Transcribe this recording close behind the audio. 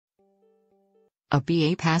A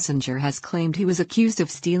BA passenger has claimed he was accused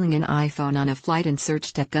of stealing an iPhone on a flight and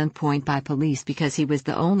searched at gunpoint by police because he was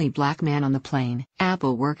the only black man on the plane.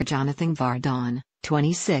 Apple worker Jonathan Vardon,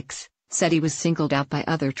 26, said he was singled out by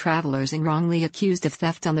other travelers and wrongly accused of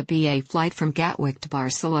theft on the BA flight from Gatwick to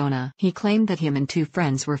Barcelona. He claimed that him and two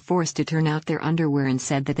friends were forced to turn out their underwear and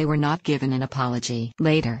said that they were not given an apology.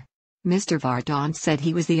 Later, Mr. Vardon said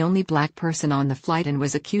he was the only black person on the flight and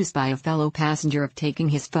was accused by a fellow passenger of taking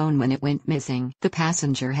his phone when it went missing. The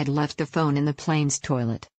passenger had left the phone in the plane's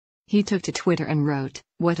toilet. He took to Twitter and wrote,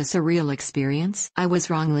 "What a surreal experience. I was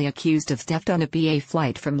wrongly accused of theft on a BA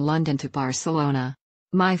flight from London to Barcelona.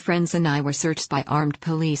 My friends and I were searched by armed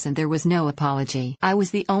police and there was no apology. I was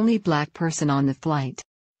the only black person on the flight."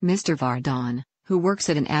 Mr. Vardon, who works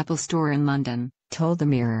at an Apple store in London, told the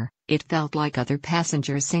Mirror, "It felt like other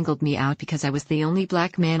passengers singled me out because I was the only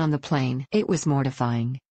black man on the plane. It was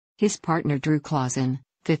mortifying." His partner Drew Clausen,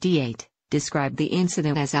 58, described the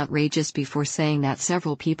incident as outrageous before saying that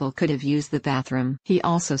several people could have used the bathroom. He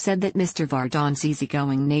also said that Mr. Vardon's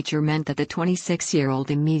easygoing nature meant that the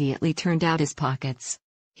 26-year-old immediately turned out his pockets.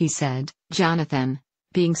 He said, "Jonathan,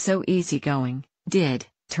 being so easygoing, did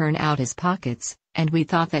turn out his pockets, and we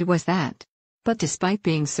thought that was that." But despite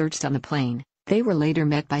being searched on the plane, they were later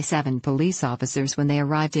met by 7 police officers when they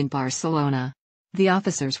arrived in Barcelona. The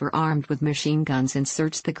officers were armed with machine guns and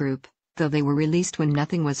searched the group, though they were released when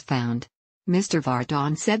nothing was found. Mr.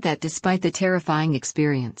 Vardon said that despite the terrifying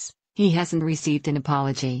experience, he hasn't received an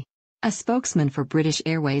apology. A spokesman for British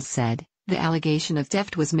Airways said, "The allegation of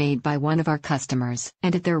theft was made by one of our customers,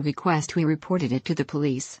 and at their request we reported it to the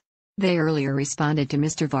police." They earlier responded to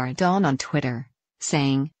Mr. Vardon on Twitter,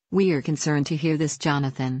 saying, "We are concerned to hear this,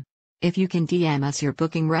 Jonathan. If you can DM us your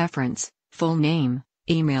booking reference, full name,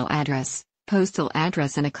 email address, postal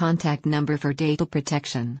address and a contact number for data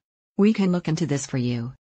protection, we can look into this for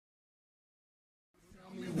you."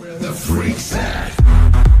 Where the freaks at?